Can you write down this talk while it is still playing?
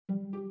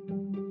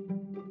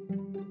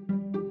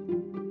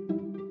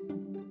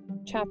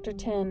Chapter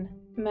 10,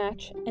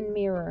 Match and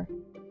Mirror.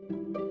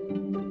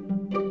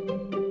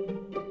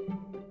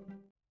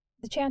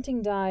 The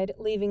chanting died,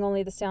 leaving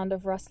only the sound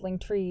of rustling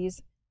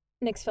trees.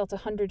 Nix felt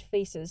 100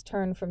 faces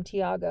turn from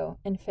Tiago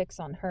and fix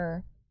on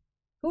her.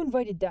 "Who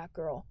invited that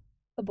girl?"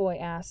 a boy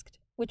asked,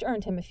 which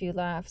earned him a few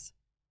laughs.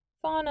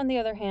 Fawn, on the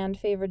other hand,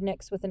 favored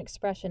Nix with an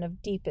expression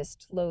of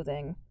deepest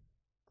loathing.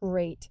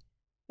 Great.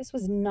 This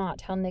was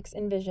not how Nix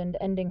envisioned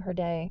ending her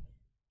day.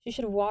 She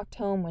should have walked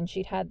home when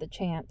she'd had the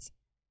chance.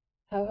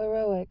 "How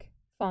heroic,"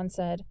 Fawn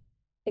said,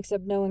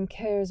 "except no one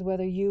cares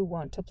whether you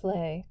want to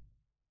play."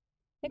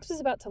 Nix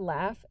was about to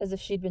laugh, as if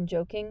she'd been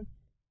joking,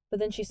 but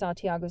then she saw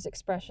Tiago's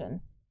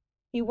expression.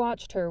 He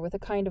watched her with a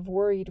kind of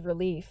worried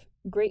relief,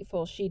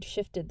 grateful she'd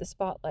shifted the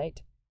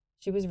spotlight.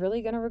 She was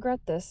really going to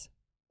regret this.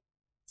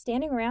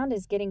 "Standing around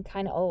is getting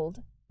kind of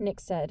old,"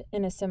 Nix said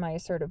in a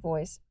semi-assertive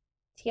voice.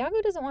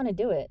 "Tiago doesn't want to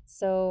do it,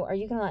 so are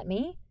you going to let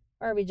me?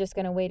 Or are we just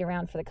going to wait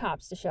around for the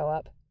cops to show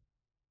up?"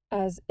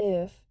 As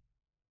if.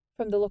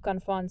 From the look on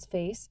Fawn's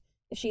face,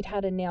 if she'd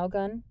had a nail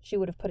gun, she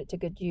would have put it to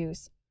good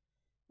use.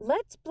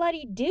 "Let's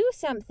bloody do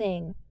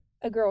something!"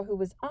 a girl who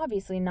was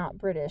obviously not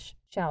British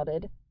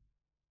shouted.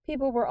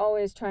 People were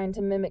always trying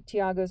to mimic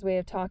Tiago's way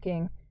of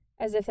talking,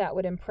 as if that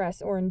would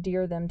impress or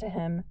endear them to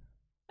him.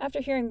 After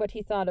hearing what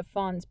he thought of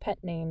Fawn's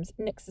pet names,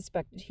 Nix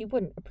suspected he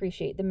wouldn't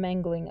appreciate the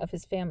mangling of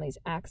his family's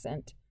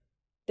accent.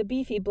 The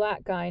beefy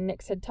black guy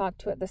Nix had talked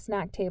to at the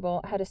snack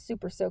table had a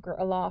super soaker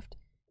aloft.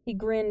 He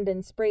grinned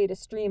and sprayed a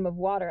stream of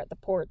water at the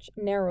porch,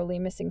 narrowly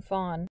missing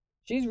Fawn.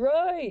 "She's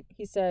right,"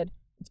 he said.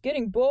 "It's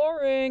getting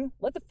boring.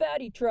 Let the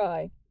fatty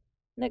try."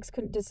 Nix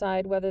couldn't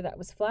decide whether that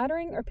was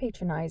flattering or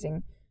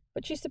patronizing,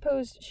 but she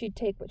supposed she'd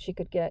take what she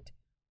could get.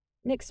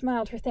 Nix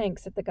smiled her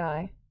thanks at the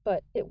guy,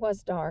 but it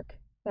was dark.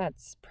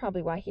 That's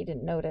probably why he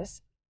didn't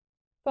notice.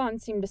 Fawn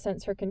seemed to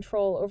sense her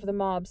control over the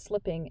mob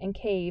slipping and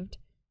caved.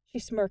 She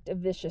smirked a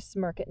vicious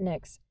smirk at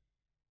Nix.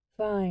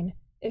 "Fine,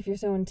 if you're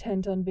so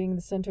intent on being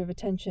the center of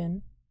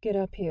attention. Get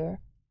up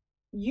here."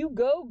 "You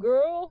go,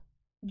 girl!"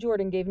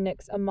 Jordan gave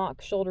Nix a mock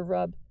shoulder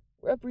rub.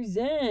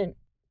 "Represent!"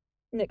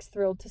 Nix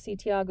thrilled to see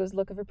Tiago's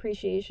look of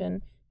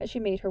appreciation as she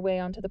made her way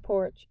onto the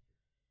porch.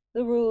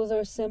 "The rules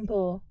are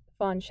simple,"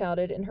 Fawn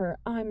shouted in her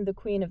 "I'm the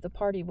queen of the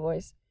party"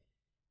 voice.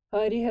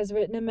 "Heidi has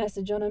written a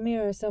message on a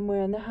mirror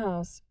somewhere in the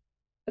house."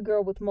 A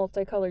girl with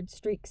multicolored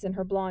streaks in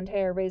her blonde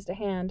hair raised a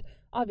hand,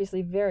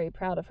 obviously very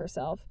proud of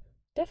herself.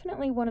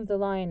 Definitely one of the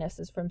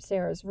lionesses from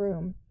Sarah's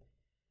room.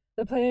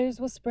 "The players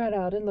will spread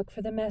out and look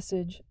for the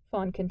message,"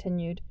 Fawn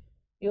continued.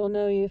 "You'll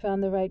know you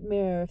found the right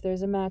mirror if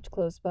there's a match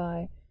close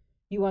by.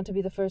 You want to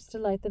be the first to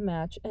light the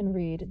match and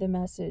read the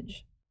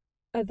message.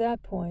 At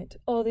that point,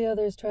 all the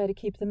others try to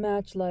keep the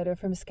match lighter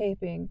from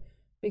escaping,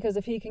 because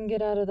if he can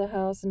get out of the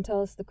house and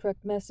tell us the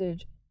correct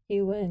message,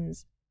 he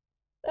wins."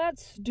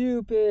 "That's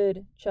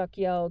stupid," Chuck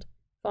yelled.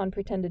 Fawn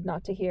pretended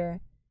not to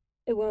hear.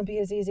 "It won't be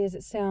as easy as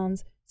it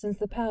sounds, since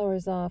the power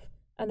is off,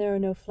 and there are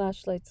no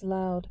flashlights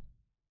allowed."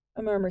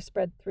 A murmur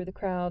spread through the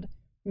crowd.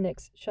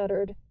 Nix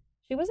shuddered.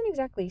 She wasn't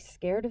exactly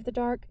scared of the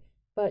dark,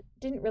 but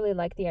didn't really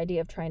like the idea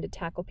of trying to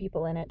tackle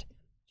people in it.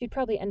 She'd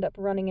probably end up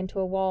running into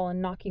a wall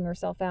and knocking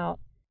herself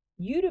out.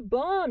 "You the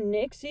bomb,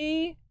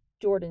 Nixie!"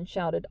 Jordan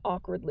shouted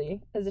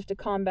awkwardly, as if to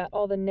combat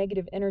all the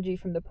negative energy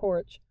from the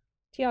porch.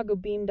 Tiago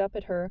beamed up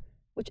at her,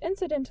 which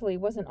incidentally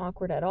wasn't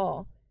awkward at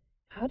all.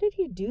 How did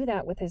he do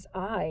that with his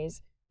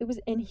eyes? It was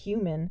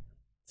inhuman.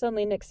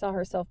 Suddenly Nix saw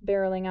herself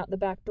barreling out the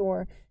back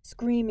door,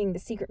 screaming the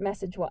secret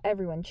message while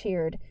everyone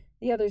cheered.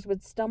 The others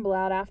would stumble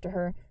out after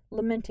her,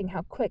 lamenting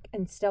how quick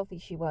and stealthy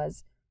she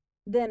was.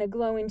 Then a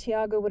glowing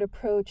Tiago would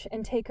approach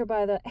and take her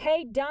by the,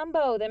 "Hey,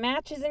 Dumbo, the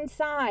match is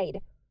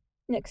inside!"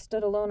 Nix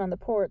stood alone on the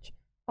porch.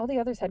 All the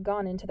others had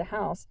gone into the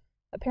house.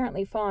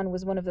 Apparently Fawn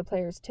was one of the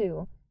players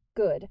too.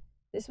 Good.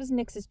 This was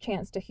Nix's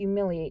chance to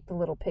humiliate the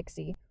little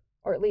pixie,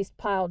 or at least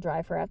pile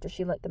drive her after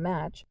she lit the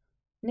match.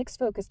 Nix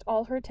focused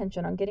all her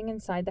attention on getting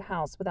inside the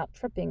house without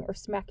tripping or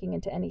smacking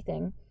into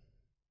anything.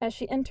 As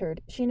she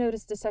entered, she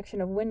noticed a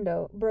section of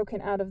window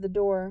broken out of the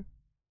door.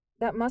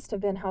 That must have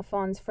been how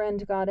Fawn's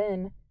friend got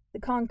in. The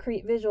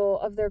concrete visual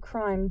of their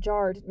crime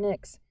jarred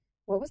Nix.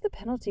 What was the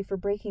penalty for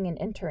breaking and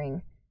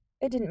entering?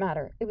 It didn't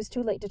matter. It was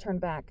too late to turn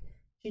back.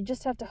 She'd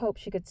just have to hope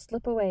she could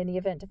slip away in the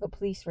event of a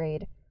police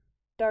raid.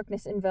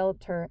 Darkness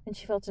enveloped her, and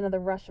she felt another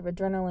rush of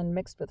adrenaline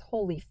mixed with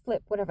 "holy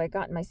flip, what have I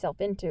gotten myself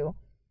into?"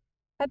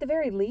 At the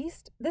very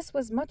least, this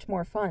was much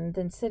more fun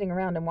than sitting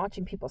around and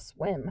watching people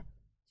swim.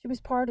 She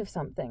was part of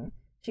something.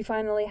 She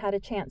finally had a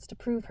chance to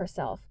prove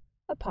herself.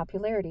 A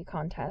popularity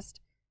contest.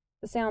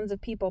 The sounds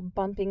of people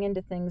bumping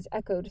into things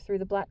echoed through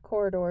the black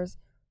corridors.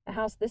 A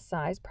house this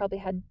size probably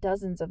had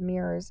dozens of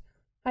mirrors.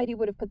 Heidi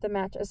would have put the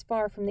match as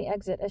far from the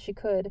exit as she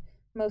could,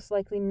 most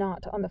likely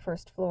not on the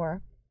first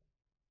floor.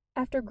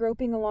 After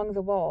groping along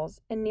the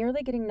walls and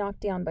nearly getting knocked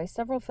down by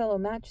several fellow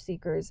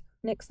match-seekers,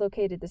 Nix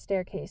located the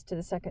staircase to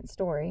the second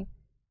story.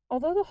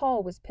 Although the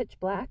hall was pitch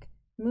black,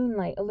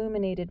 moonlight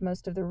illuminated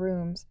most of the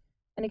rooms.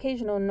 An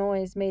occasional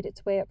noise made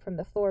its way up from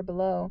the floor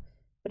below,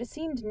 but it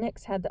seemed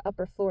Nix had the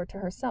upper floor to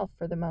herself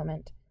for the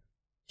moment.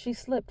 She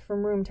slipped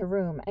from room to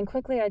room and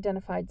quickly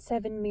identified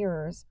 7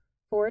 mirrors,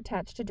 4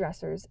 attached to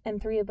dressers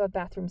and 3 above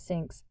bathroom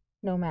sinks.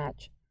 No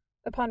match.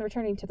 Upon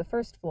returning to the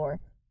first floor,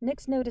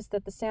 Nix noticed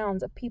that the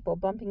sounds of people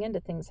bumping into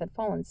things had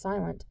fallen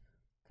silent.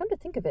 Come to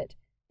think of it,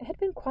 it had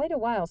been quite a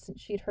while since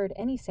she'd heard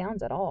any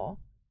sounds at all.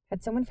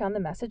 Had someone found the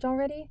message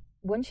already?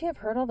 Wouldn't she have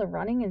heard all the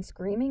running and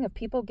screaming of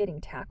people getting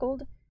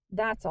tackled?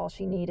 That's all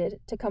she needed,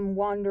 to come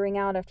wandering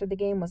out after the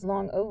game was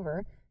long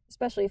over,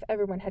 especially if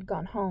everyone had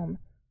gone home.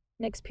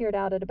 Nix peered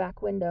out at a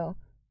back window.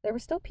 There were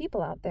still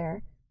people out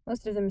there.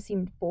 Most of them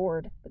seemed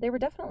bored, but they were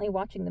definitely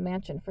watching the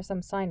mansion for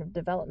some sign of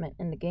development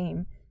in the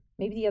game.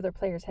 Maybe the other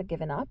players had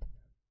given up?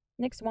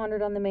 Nix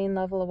wandered on the main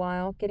level a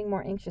while, getting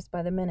more anxious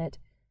by the minute.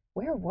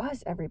 Where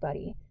was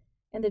everybody?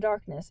 In the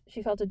darkness,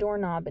 she felt a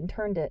doorknob and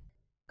turned it.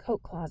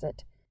 Coat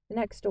closet. The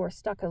next door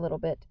stuck a little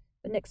bit,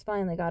 but Nix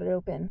finally got it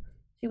open.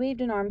 She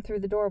waved an arm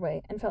through the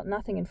doorway and felt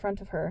nothing in front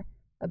of her.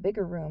 A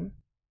bigger room.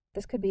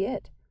 This could be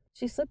it.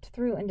 She slipped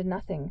through into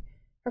nothing.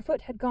 Her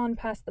foot had gone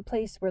past the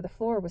place where the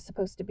floor was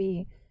supposed to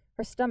be.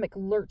 Her stomach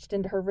lurched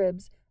into her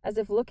ribs, as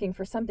if looking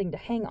for something to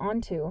hang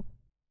on to.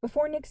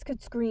 Before Nix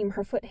could scream,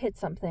 her foot hit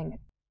something.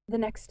 The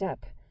next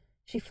step.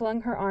 She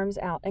flung her arms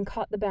out and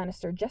caught the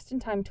banister just in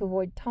time to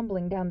avoid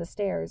tumbling down the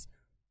stairs.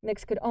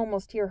 Nix could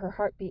almost hear her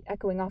heartbeat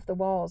echoing off the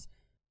walls.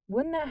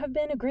 Wouldn't that have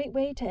been a great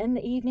way to end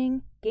the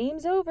evening?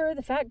 Game's over.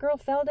 The fat girl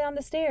fell down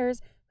the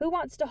stairs. Who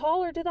wants to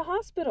haul her to the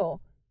hospital?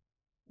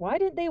 Why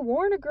didn't they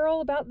warn a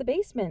girl about the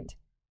basement?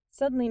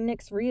 Suddenly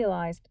Nix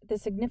realized the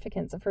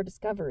significance of her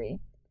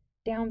discovery.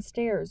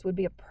 Downstairs would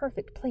be a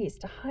perfect place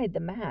to hide the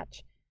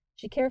match.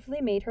 She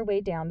carefully made her way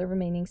down the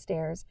remaining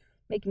stairs,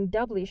 making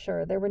doubly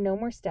sure there were no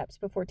more steps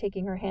before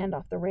taking her hand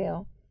off the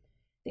rail.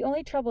 The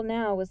only trouble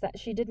now was that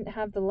she didn't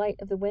have the light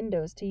of the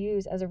windows to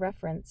use as a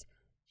reference.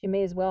 She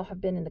may as well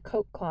have been in the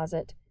coat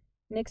closet.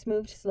 Nix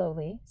moved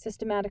slowly,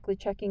 systematically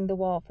checking the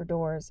wall for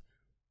doors.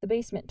 The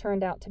basement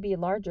turned out to be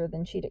larger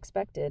than she'd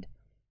expected.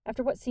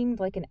 After what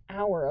seemed like an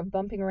hour of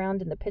bumping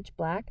around in the pitch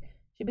black,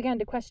 she began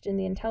to question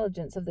the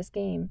intelligence of this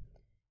game.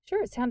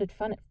 Sure, it sounded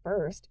fun at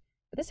first,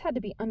 but this had to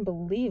be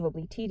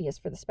unbelievably tedious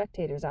for the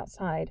spectators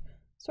outside,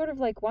 sort of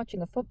like watching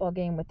a football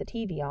game with the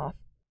TV off.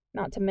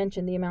 Not to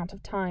mention the amount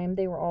of time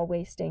they were all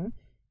wasting.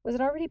 Was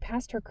it already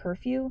past her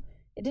curfew?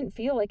 It didn't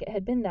feel like it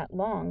had been that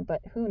long,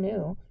 but who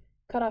knew?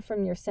 Cut off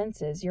from your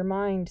senses, your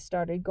mind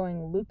started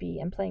going loopy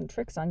and playing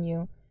tricks on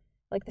you,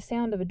 like the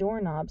sound of a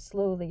doorknob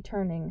slowly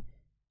turning.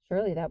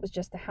 Surely that was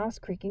just the house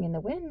creaking in the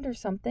wind or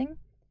something.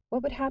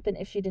 What would happen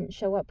if she didn't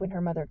show up when her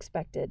mother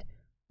expected?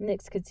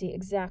 Nix could see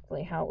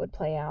exactly how it would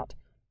play out.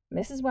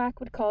 Mrs.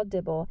 Whack would call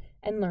Dibble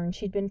and learn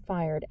she'd been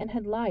fired and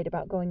had lied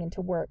about going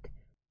into work.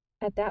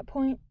 At that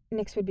point,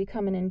 Nix would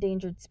become an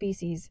endangered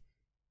species.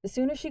 The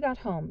sooner she got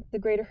home, the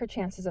greater her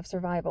chances of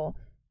survival,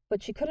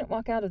 but she couldn't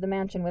walk out of the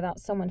mansion without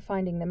someone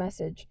finding the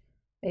message.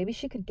 Maybe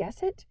she could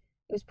guess it?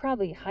 It was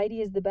probably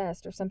Heidi is the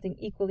best or something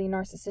equally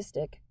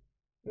narcissistic.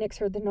 Nix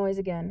heard the noise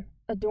again,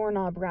 a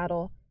doorknob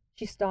rattle.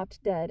 She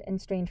stopped dead and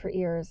strained her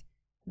ears.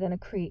 Then a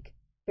creak,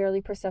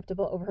 barely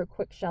perceptible over her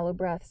quick, shallow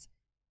breaths.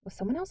 Was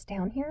someone else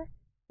down here?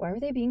 Why were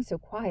they being so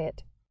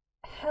quiet?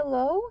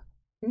 "Hello?"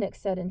 Nix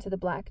said into the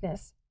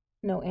blackness.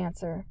 No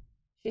answer.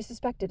 She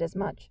suspected as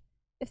much.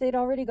 If they'd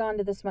already gone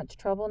to this much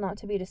trouble not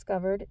to be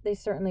discovered, they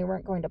certainly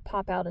weren't going to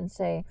pop out and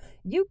say,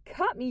 "You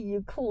caught me,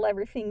 you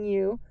clever thing,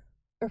 you!"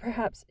 Or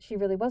perhaps she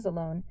really was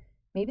alone.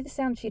 Maybe the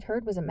sound she'd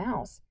heard was a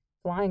mouse,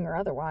 flying or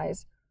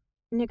otherwise.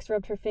 Nix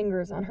rubbed her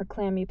fingers on her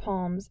clammy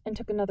palms and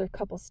took another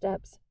couple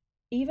steps.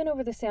 Even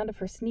over the sound of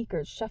her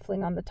sneakers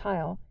shuffling on the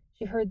tile,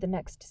 she heard the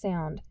next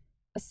sound.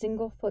 A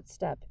single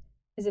footstep,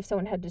 as if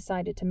someone had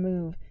decided to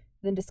move,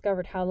 then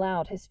discovered how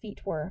loud his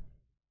feet were.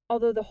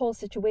 Although the whole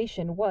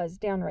situation was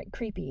downright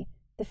creepy,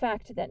 the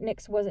fact that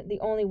Nix wasn't the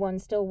only one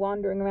still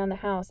wandering around the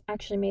house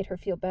actually made her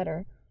feel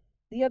better.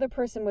 The other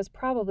person was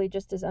probably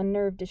just as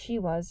unnerved as she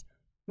was.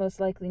 Most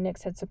likely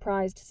Nix had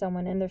surprised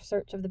someone in their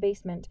search of the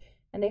basement,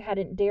 and they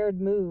hadn't dared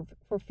move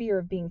for fear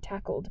of being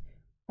tackled.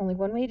 Only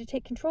one way to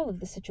take control of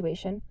the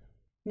situation.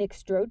 Nix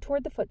strode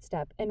toward the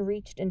footstep and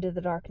reached into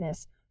the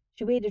darkness.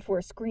 She waited for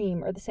a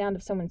scream or the sound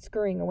of someone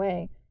scurrying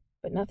away,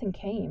 but nothing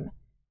came.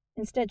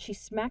 Instead, she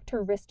smacked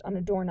her wrist on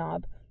a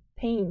doorknob.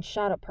 Pain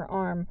shot up her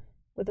arm.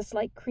 With a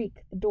slight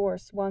creak, the door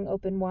swung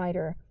open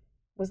wider.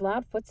 Was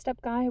Loud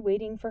Footstep Guy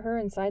waiting for her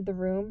inside the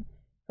room?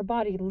 Her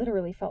body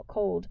literally felt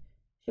cold.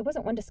 She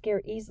wasn't one to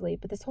scare easily,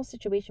 but this whole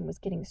situation was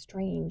getting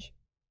strange.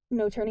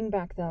 No turning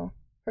back, though.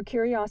 Her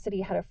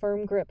curiosity had a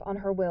firm grip on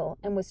her will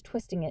and was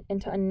twisting it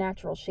into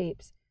unnatural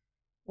shapes.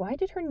 Why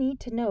did her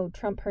need to know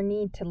trump her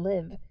need to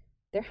live?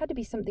 There had to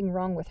be something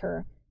wrong with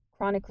her.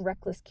 Chronic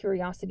reckless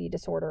curiosity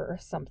disorder or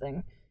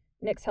something.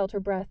 Nix held her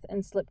breath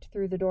and slipped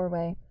through the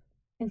doorway.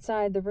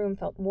 Inside, the room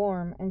felt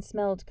warm and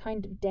smelled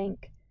kind of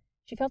dank.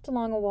 She felt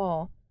along a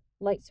wall.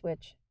 Light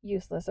switch.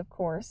 Useless, of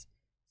course.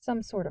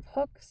 Some sort of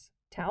hooks?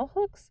 Towel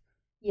hooks?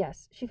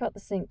 Yes, she felt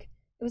the sink.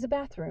 It was a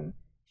bathroom.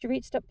 She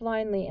reached up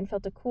blindly and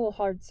felt a cool,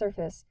 hard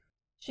surface.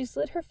 She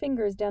slid her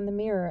fingers down the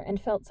mirror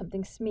and felt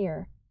something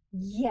smear.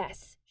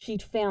 Yes!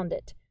 She'd found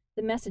it.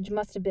 The message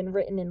must have been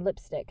written in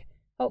lipstick.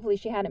 Hopefully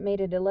she hadn't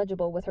made it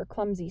illegible with her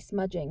clumsy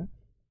smudging.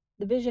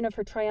 The vision of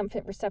her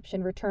triumphant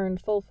reception returned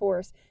full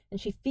force, and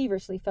she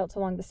feverishly felt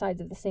along the sides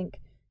of the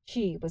sink.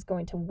 She was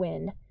going to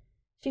win.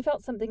 She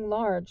felt something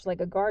large, like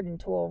a garden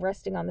tool,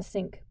 resting on the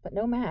sink, but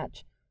no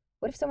match.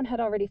 What if someone had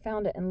already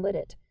found it and lit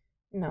it?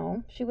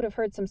 No, she would have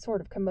heard some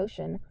sort of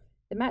commotion.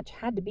 The match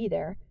had to be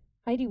there.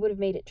 Heidi would have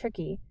made it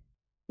tricky.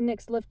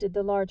 Nix lifted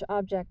the large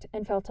object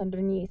and felt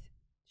underneath.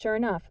 Sure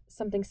enough,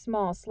 something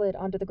small slid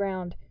onto the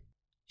ground.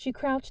 She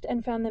crouched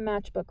and found the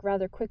matchbook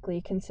rather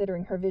quickly,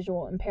 considering her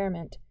visual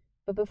impairment.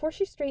 But before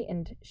she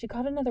straightened, she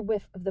caught another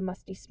whiff of the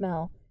musty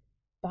smell.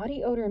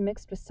 Body odor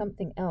mixed with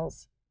something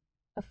else.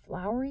 A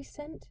flowery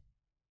scent?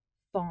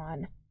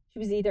 Vaughn. She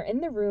was either in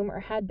the room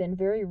or had been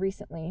very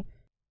recently.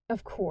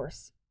 Of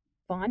course.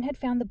 Vaughn had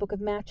found the book of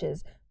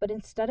matches, but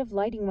instead of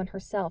lighting one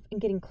herself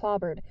and getting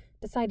clobbered,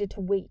 decided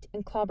to wait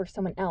and clobber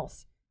someone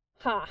else.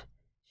 Ha!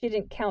 She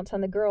didn't count on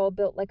the girl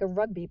built like a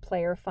rugby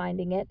player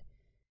finding it.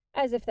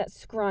 As if that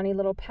scrawny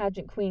little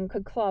pageant queen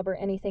could clobber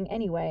anything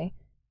anyway.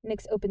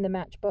 Nix opened the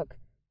matchbook.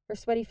 Her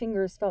sweaty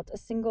fingers felt a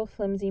single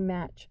flimsy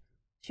match.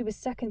 She was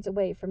seconds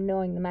away from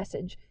knowing the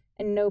message,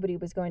 and nobody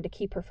was going to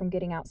keep her from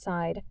getting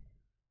outside.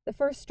 The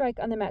first strike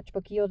on the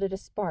matchbook yielded a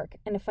spark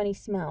and a funny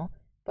smell,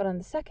 but on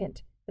the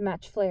second, the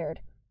match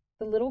flared.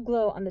 The little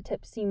glow on the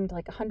tip seemed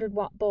like a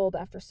 100-watt bulb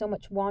after so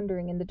much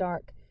wandering in the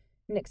dark.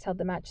 Nix held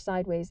the match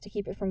sideways to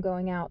keep it from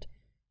going out.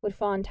 Would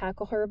Fawn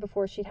tackle her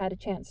before she'd had a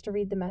chance to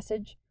read the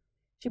message?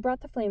 She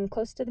brought the flame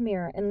close to the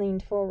mirror and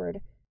leaned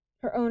forward.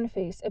 Her own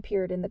face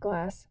appeared in the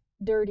glass,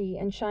 dirty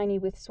and shiny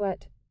with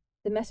sweat.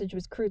 The message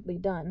was crudely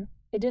done.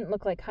 It didn't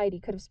look like Heidi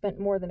could have spent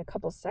more than a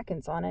couple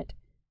seconds on it.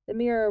 The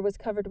mirror was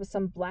covered with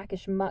some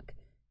blackish muck,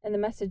 and the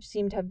message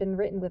seemed to have been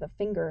written with a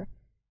finger.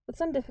 With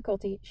some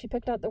difficulty, she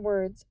picked out the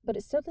words, but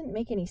it still didn't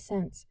make any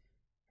sense.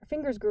 Her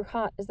fingers grew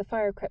hot as the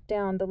fire crept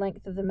down the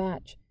length of the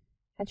match.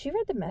 Had she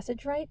read the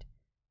message right?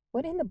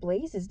 What in the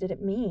blazes did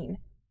it mean?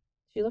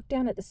 She looked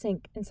down at the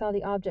sink and saw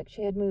the object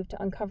she had moved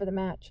to uncover the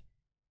match.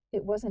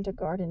 It wasn't a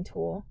garden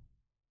tool.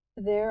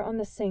 There on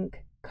the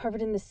sink,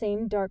 covered in the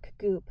same dark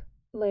goop,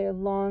 lay a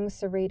long,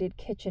 serrated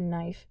kitchen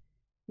knife.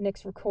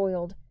 Nix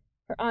recoiled.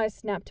 Her eyes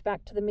snapped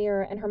back to the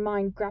mirror, and her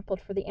mind grappled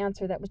for the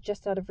answer that was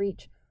just out of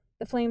reach.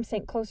 The flame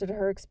sank closer to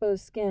her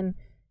exposed skin.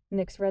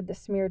 Nix read the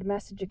smeared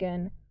message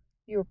again.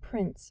 Your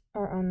prints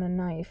are on the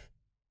knife.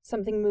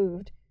 Something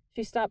moved.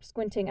 She stopped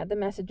squinting at the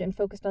message and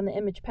focused on the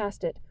image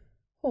past it.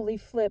 Holy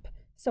flip!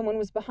 Someone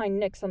was behind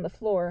Nix on the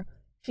floor.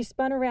 She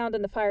spun around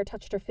and the fire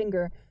touched her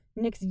finger.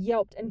 Nix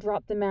yelped and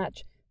dropped the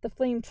match. The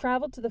flame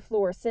traveled to the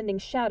floor, sending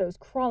shadows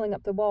crawling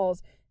up the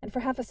walls, and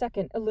for half a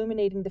second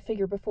illuminating the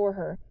figure before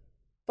her.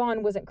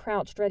 Fawn wasn't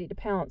crouched, ready to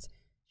pounce.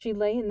 She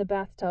lay in the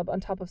bathtub on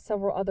top of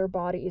several other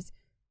bodies.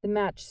 The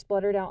match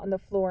spluttered out on the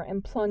floor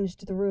and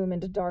plunged the room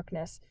into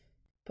darkness.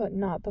 But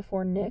not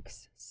before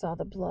Nix saw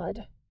the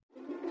blood.